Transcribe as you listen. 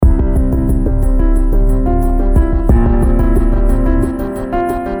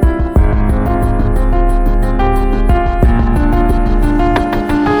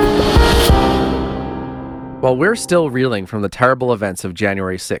we're still reeling from the terrible events of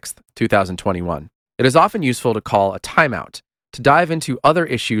January 6th, 2021, it is often useful to call a timeout to dive into other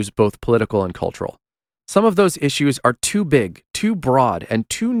issues, both political and cultural. Some of those issues are too big, too broad, and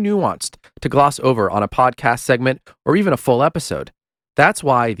too nuanced to gloss over on a podcast segment or even a full episode. That's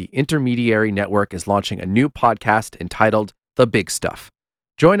why the Intermediary Network is launching a new podcast entitled The Big Stuff.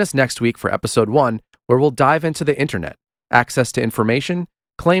 Join us next week for episode 1, where we'll dive into the internet, access to information,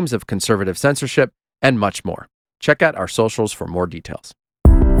 claims of conservative censorship, and much more. Check out our socials for more details.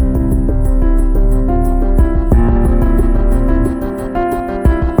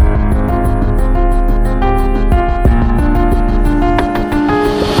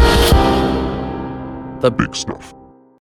 The Big Stuff.